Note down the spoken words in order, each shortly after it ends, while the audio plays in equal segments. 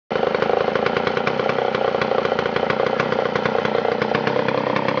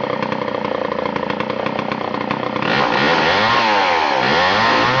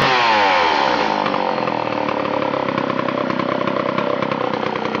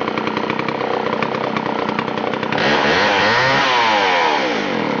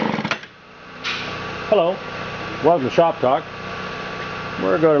Hello, welcome to Shop Talk.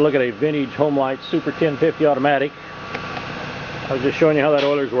 We're going to look at a vintage Homelite Super 1050 automatic. I was just showing you how that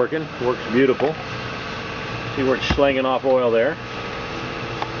oiler's working. It works beautiful. See where it's slinging off oil there.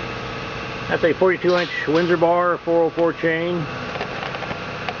 That's a 42-inch Windsor bar, 404 chain.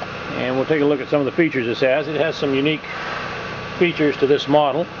 And we'll take a look at some of the features this has. It has some unique features to this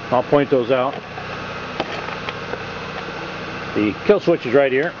model. I'll point those out. The kill switch is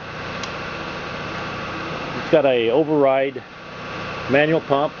right here. It's got a override manual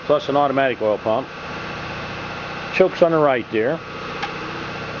pump plus an automatic oil pump. Chokes on the right there.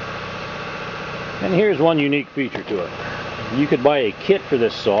 And here's one unique feature to it. You could buy a kit for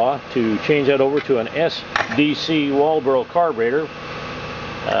this saw to change that over to an SDC wall burrow carburetor.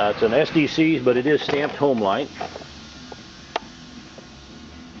 It's an SDC, but it is stamped Homelite.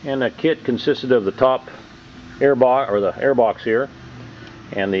 And the kit consisted of the top airbox, or the airbox here,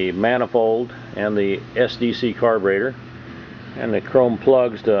 and the manifold, and the SDC carburetor, and the chrome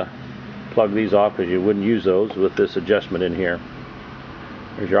plugs to plug these off, because you wouldn't use those with this adjustment in here.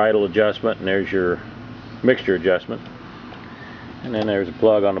 There's your idle adjustment, and there's your mixture adjustment, and then there's a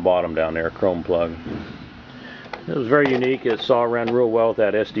plug on the bottom down there, a chrome plug. It was very unique. It saw ran real well with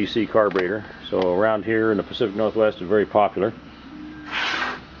that SDC carburetor, so around here in the Pacific Northwest it's very popular.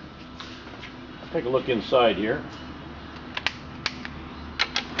 Take a look inside here.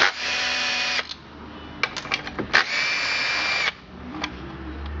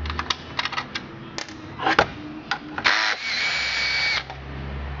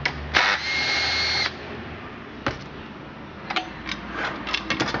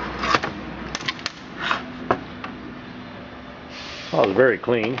 Oh, it's very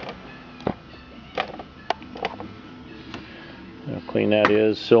clean. How clean that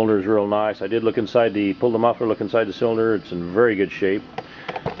is. Cylinder's real nice. I did look inside pull the muffler, look inside the cylinder. It's in very good shape.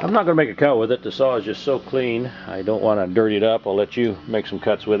 I'm not going to make a cut with it. The saw is just so clean. I don't want to dirty it up. I'll let you make some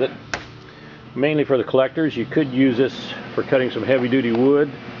cuts with it. Mainly for the collectors. You could use this for cutting some heavy-duty wood.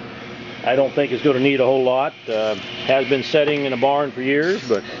 I don't think it's going to need a whole lot. Has been setting in a barn for years,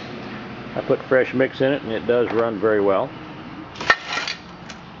 but I put fresh mix in it, and it does run very well.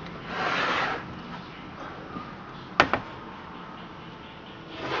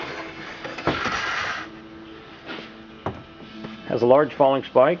 Has a large falling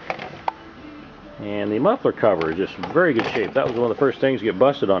spike, and the muffler cover is just in very good shape. That was one of the first things to get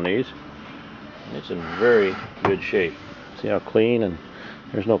busted on these. It's in very good shape. See how clean, and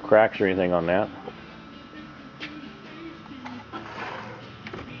there's no cracks or anything on that.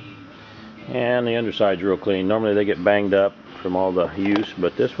 And the underside's real clean. Normally they get banged up from all the use,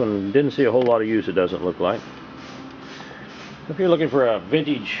 but this one didn't see a whole lot of use, it doesn't look like. If you're looking for a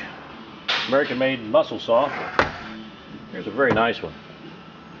vintage American-made muscle saw, here's a very nice one.